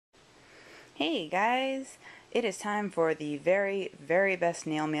Hey guys, it is time for the very, very best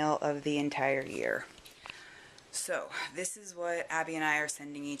nail mail of the entire year. So, this is what Abby and I are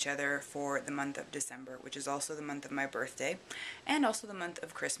sending each other for the month of December, which is also the month of my birthday, and also the month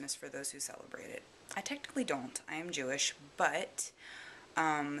of Christmas for those who celebrate it. I technically don't, I am Jewish, but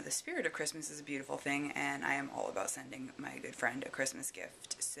the spirit of Christmas is a beautiful thing, and I am all about sending my good friend a Christmas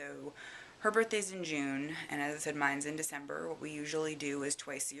gift. So, her birthday's in June, and as I said, mine's in December. What we usually do is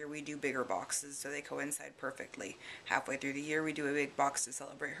twice a year we do bigger boxes, so they coincide perfectly. Halfway through the year we do a big box to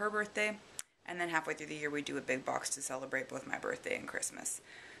celebrate her birthday, and then halfway through the year we do a big box to celebrate both my birthday and Christmas.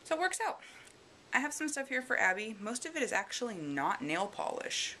 So it works out. I have some stuff here for Abby. Most of it is actually not nail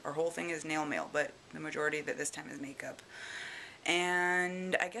polish. Our whole thing is nail mail, but the majority of it this time is makeup.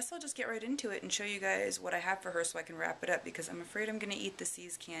 And I guess I'll just get right into it and show you guys what I have for her so I can wrap it up, because I'm afraid I'm going to eat the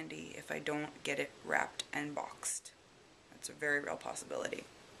C's candy if I don't get it wrapped and boxed. That's a very real possibility.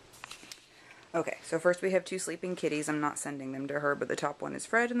 Okay, so first we have two sleeping kitties. I'm not sending them to her, but the top one is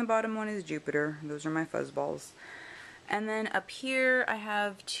Fred and the bottom one is Jupiter. Those are my fuzzballs. And then up here I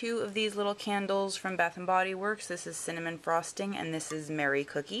have two of these little candles from Bath & Body Works. This is Cinnamon Frosting and this is Merry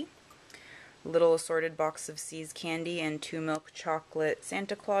Cookie. Little assorted box of C's candy and two milk chocolate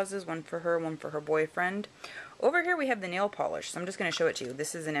Santa Clauses, one for her boyfriend. Over here we have the nail polish, so I'm just going to show it to you.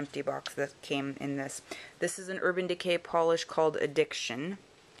 This is an empty box that came in this. This is an Urban Decay polish called Addiction,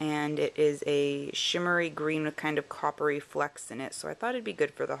 and it is a shimmery green with kind of coppery flecks in it, so I thought it'd be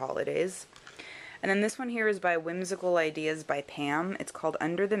good for the holidays. And then this one here is by Whimsical Ideas by Pam. It's called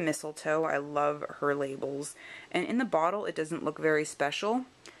Under the Mistletoe. I love her labels. And in the bottle it doesn't look very special,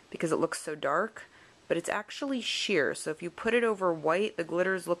 because it looks so dark, but it's actually sheer, so if you put it over white, the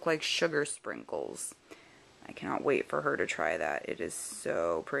glitters look like sugar sprinkles. I cannot wait for her to try that. It is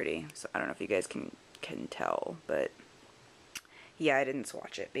so pretty. So I don't know if you guys can tell, but yeah, I didn't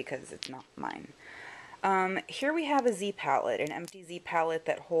swatch it because it's not mine. Here we have a Z palette, an empty Z palette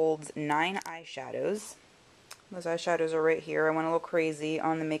that holds 9 eyeshadows. Those eyeshadows are right here. I went a little crazy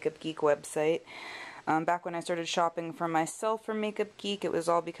on the Makeup Geek website. Back when I started shopping for myself from Makeup Geek, it was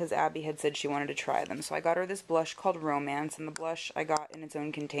all because Abby had said she wanted to try them. So I got her this blush called Romance, and the blush I got in its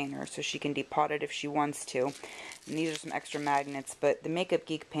own container, so she can depot it if she wants to. And these are some extra magnets, but the Makeup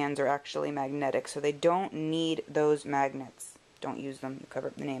Geek pans are actually magnetic, so they don't need those magnets. Don't use them, cover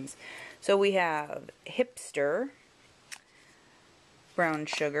up the names. So we have Hipster, Brown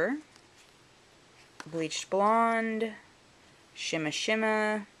Sugar, Bleached Blonde, Shimma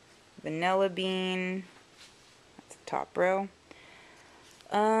Shimma, Vanilla Bean, that's the top row,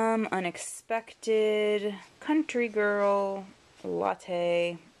 Unexpected, Country Girl,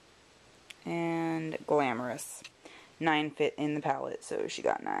 Latte, and Glamorous. 9 fit in the palette, so she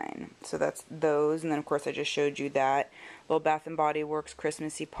got 9. So that's those, and then of course I just showed you that little Bath & Body Works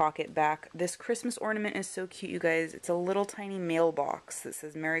Christmassy pocket back. This Christmas ornament is so cute, you guys. It's a little tiny mailbox that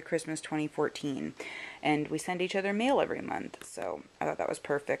says Merry Christmas 2014, and we send each other mail every month, so I thought that was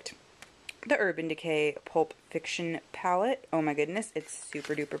perfect. The Urban Decay Pulp Fiction palette. Oh my goodness, it's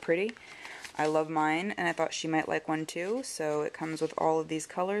super duper pretty. I love mine, and I thought she might like one too, so it comes with all of these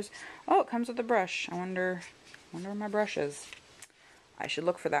colors. Oh, it comes with a brush. I wonder where my brush is. I should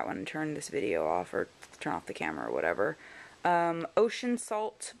look for that one and turn this video off, or turn off the camera or whatever. Ocean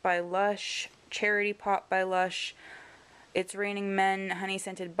Salt by Lush, Charity Pop by Lush, It's Raining Men Honey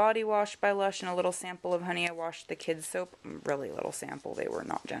Scented Body Wash by Lush, and a little sample of Honey I Washed the Kids Soap. Really little sample. They were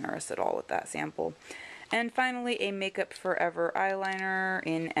not generous at all with that sample. And finally, a Makeup Forever eyeliner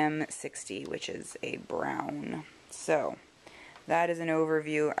in M60, which is a brown. So, that is an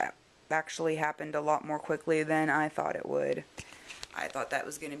overview. It actually happened a lot more quickly than I thought it would. I thought that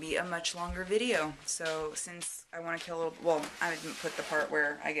was going to be a much longer video. So, since I want to kill a little... Well, I didn't put the part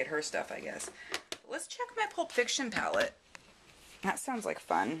where I get her stuff, I guess. But let's check my Pulp Fiction palette. That sounds like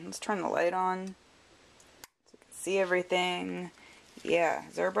fun. Let's turn the light on so you can see everything. Yeah,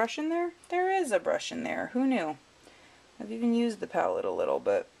 is there a brush in there? There is a brush in there. Who knew? I've even used the palette a little,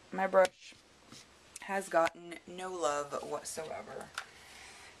 but my brush has gotten no love whatsoever.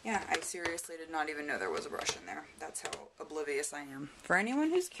 Yeah, I seriously did not even know there was a brush in there. That's how oblivious I am. For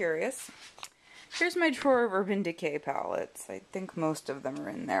anyone who's curious, here's my drawer of Urban Decay palettes. I think most of them are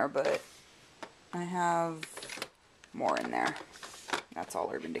in there, but I have more in there. That's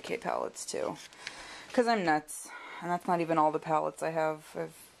all Urban Decay palettes too. Because I'm nuts. And that's not even all the palettes I have.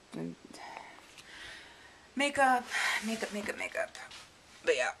 Makeup.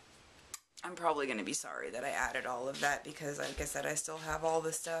 But yeah, I'm probably going to be sorry that I added all of that, because like I said, I still have all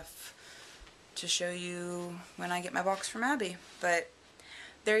the stuff to show you when I get my box from Abby. But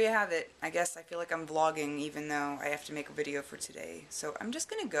there you have it. I guess I feel like I'm vlogging even though I have to make a video for today. So I'm just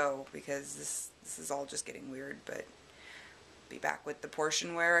gonna go because this is all just getting weird, but be back with the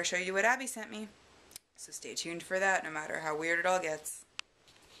portion where I show you what Abby sent me. So stay tuned for that, no matter how weird it all gets.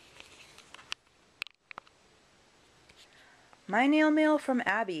 My nail mail from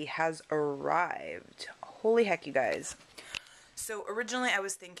Abby has arrived. Holy heck, you guys. So originally I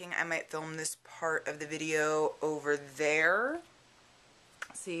was thinking I might film this part of the video over there.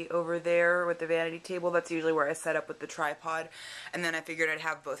 See, over there with the vanity table, that's usually where I set up with the tripod. And then I figured I'd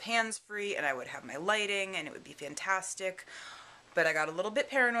have both hands free and I would have my lighting and it would be fantastic. But I got a little bit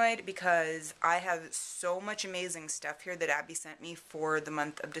paranoid because I have so much amazing stuff here that Abby sent me for the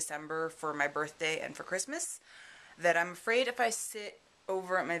month of December for my birthday and for Christmas that I'm afraid if I sit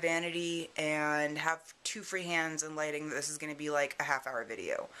over at my vanity and have two free hands and lighting, this is going to be like a half-hour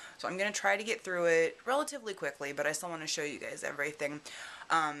video. So I'm going to try to get through it relatively quickly, but I still want to show you guys everything.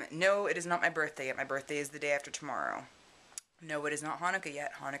 No, it is not my birthday yet. My birthday is the day after tomorrow. No, it is not Hanukkah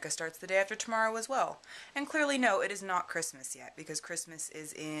yet. Hanukkah starts the day after tomorrow as well. And clearly, no, it is not Christmas yet, because Christmas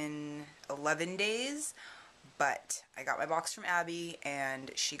is in 11 days. But I got my box from Abby,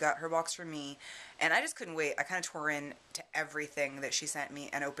 and she got her box from me, and I just couldn't wait. I kind of tore in to everything that she sent me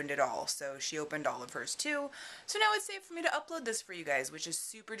and opened it all. So she opened all of hers too. So now it's safe for me to upload this for you guys, which is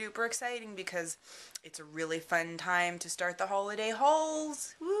super duper exciting because it's a really fun time to start the holiday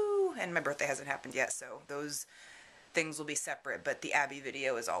hauls. Woo! And my birthday hasn't happened yet, so those things will be separate, but the Abby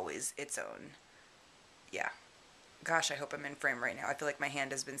video is always its own. Yeah. Gosh, I hope I'm in frame right now. I feel like my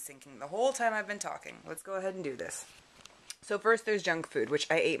hand has been sinking the whole time I've been talking. Let's go ahead and do this. So first there's junk food, which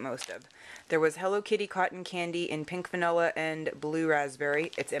I ate most of. There was Hello Kitty cotton candy in pink vanilla and blue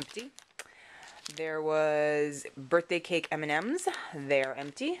raspberry. It's empty. There was birthday cake M&Ms. They're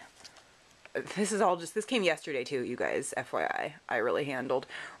empty. This is all just, this came yesterday too, you guys, FYI. I really handled.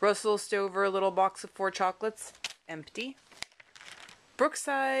 Russell Stover, little box of 4 chocolates. Empty.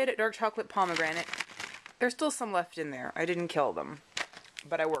 Brookside dark chocolate pomegranate. There's still some left in there. I didn't kill them,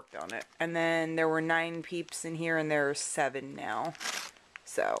 but I worked on it. And then there were 9 peeps in here, and there are 7 now.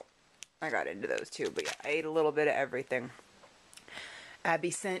 So I got into those too. But yeah, I ate a little bit of everything.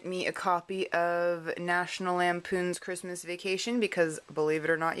 Abby sent me a copy of National Lampoon's Christmas Vacation because, believe it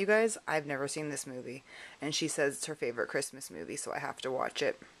or not, you guys, I've never seen this movie. And she says it's her favorite Christmas movie, so I have to watch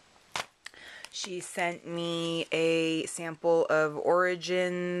it. She sent me a sample of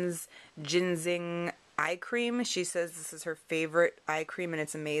Origins ginseng eye cream. She says this is her favorite eye cream and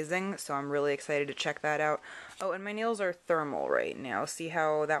it's amazing, so I'm really excited to check that out. Oh, and my nails are thermal right now. See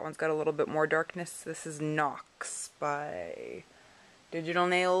how that one's got a little bit more darkness? This is Nox by Digital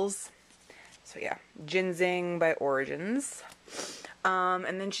Nails. So yeah, ginseng by Origins.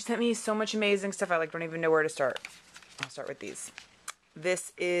 And then she sent me so much amazing stuff. I don't even know where to start. I'll start with these.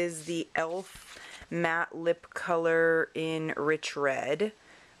 This is the E.L.F. matte lip color in rich red.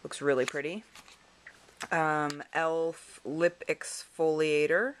 Looks really pretty. E.L.F. lip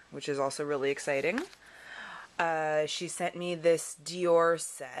exfoliator, which is also really exciting. She sent me this Dior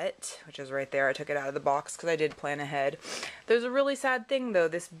set, which is right there. I took it out of the box because I did plan ahead. There's a really sad thing though.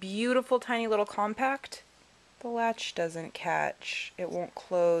 This beautiful tiny little compact, the latch doesn't catch. It won't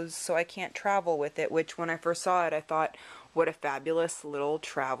close, so I can't travel with it, which when I first saw it, I thought, what a fabulous little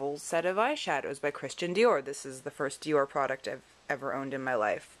travel set of eyeshadows by Christian Dior. This is the first Dior product I've ever owned in my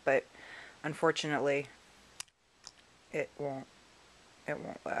life, but unfortunately, it won't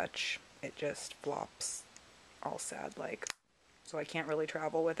latch. It just flops, all sad like. So I can't really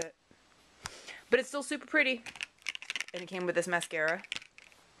travel with it. But it's still super pretty. And it came with this mascara.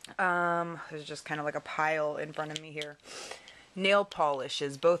 There's just kind of like a pile in front of me here. Nail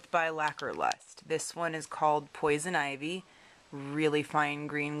polishes, both by Lacquer Lust. This one is called Poison Ivy, really fine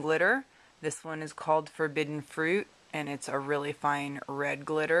green glitter. This one is called Forbidden Fruit, and it's a really fine red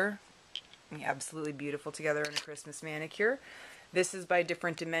glitter. Absolutely beautiful together in a Christmas manicure. This is by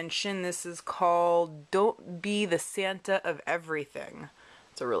Different Dimension. This is called Don't Be the Santa of Everything.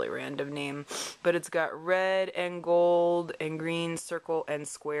 It's a really random name, but it's got red and gold and green circle and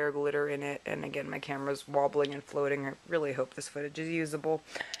square glitter in it. And again, my camera's wobbling and floating. I really hope this footage is usable.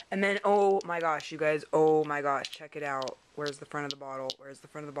 And then, oh my gosh, you guys, oh my gosh, check it out. Where's the front of the bottle? Where's the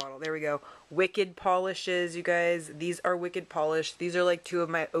front of the bottle? There we go. Wicked polishes, you guys. These are Wicked Polish. These are like 2 of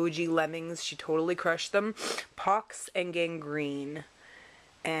my OG lemmings. She totally crushed them. Pox and Gangrene.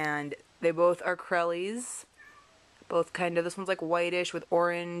 And they both are Crellies. Both kind of, this one's like whitish with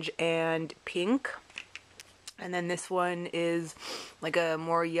orange and pink. And then this one is like a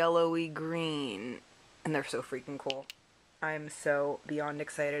more yellowy green. And they're so freaking cool. I'm so beyond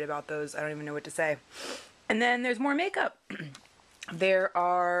excited about those. I don't even know what to say. And then there's more makeup. There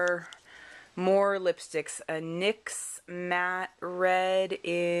are more lipsticks. A NYX Matte Red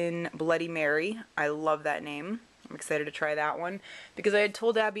in Bloody Mary. I love that name. I'm excited to try that one because I had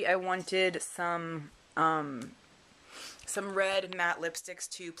told Abby I wanted some red matte lipsticks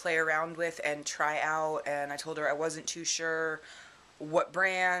to play around with and try out, and I told her I wasn't too sure what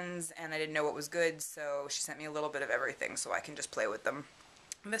brands and I didn't know what was good, so she sent me a little bit of everything so I can just play with them.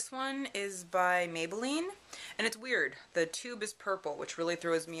 This one is by Maybelline, and it's weird. The tube is purple, which really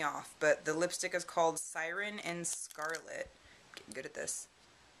throws me off, but the lipstick is called Siren and Scarlet. Getting good at this.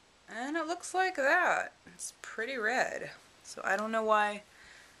 And it looks like that. It's pretty red. So I don't know why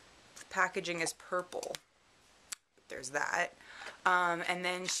the packaging is purple. But there's that. And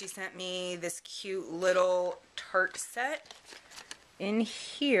then she sent me this cute little Tarte set. In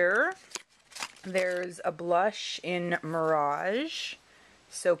here, there's a blush in Mirage.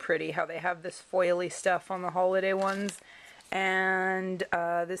 So pretty how they have this foily stuff on the holiday ones. And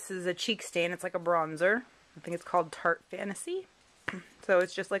this is a cheek stain. It's like a bronzer. I think it's called Tarte Fantasy. So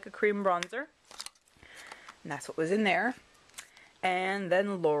it's just like a cream bronzer. And that's what was in there. And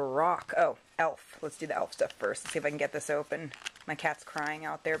then Lorac. Oh, E.L.F. Let's do the E.L.F. stuff first. Let's see if I can get this open. My cat's crying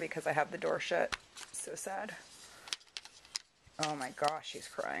out there because I have the door shut. So sad. Oh my gosh, she's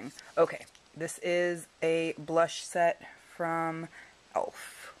crying. Okay, this is a blush set from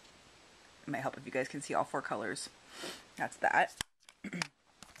E.L.F. It might help if you guys can see all 4 colors. That's that.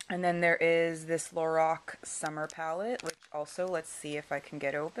 And then there is this Lorac Summer Palette, which also, let's see if I can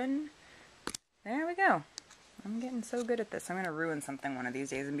get open. There we go. I'm getting so good at this. I'm going to ruin something one of these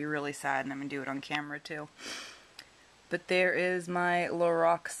days and be really sad, and I'm going to do it on camera too. But there is my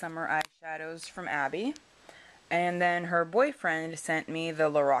Lorac Summer Eyeshadows from Abby. And then her boyfriend sent me the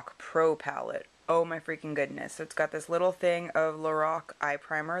Lorac Pro Palette. Oh my freaking goodness. So it's got this little thing of Lorac eye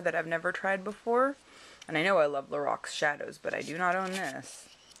primer that I've never tried before. And I know I love Lorac's shadows, but I do not own this.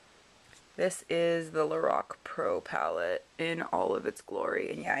 This is the Lorac Pro palette in all of its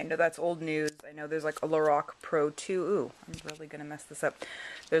glory. And yeah, I know that's old news. I know there's like a Lorac Pro 2. Ooh, I'm really going to mess this up.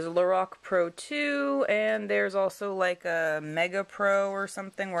 There's a Lorac Pro 2, and there's also like a Mega Pro or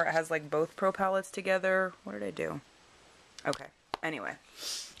something where it has like both Pro palettes together. What did I do? Okay, anyway,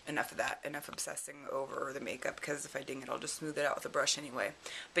 enough of that. Enough obsessing over the makeup, because if I ding it, I'll just smooth it out with a brush anyway.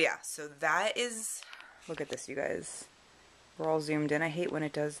 But yeah, so that is... Look at this, you guys. We're all zoomed in. I hate when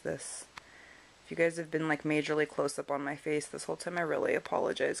it does this. If you guys have been like majorly close up on my face this whole time, I really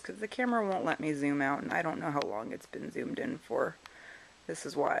apologize because the camera won't let me zoom out, and I don't know how long it's been zoomed in for. This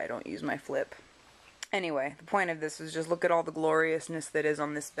is why I don't use my flip. Anyway, the point of this is just look at all the gloriousness that is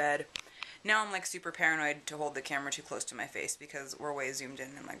on this bed. Now I'm like super paranoid to hold the camera too close to my face because we're way zoomed in,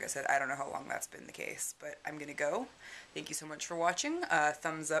 and like I said, I don't know how long that's been the case, but I'm gonna go. Thank you so much for watching.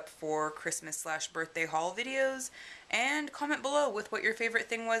 Thumbs up for Christmas/birthday haul videos, and comment below with what your favorite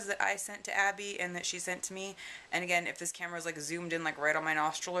thing was that I sent to Abby and that she sent to me. And again, if this camera is like zoomed in like right on my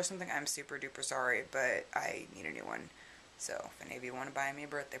nostril or something, I'm super duper sorry, but I need a new one. So if any of you want to buy me a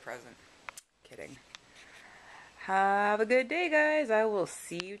birthday present, kidding. Have a good day, guys. I will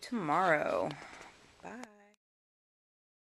see you tomorrow. Bye.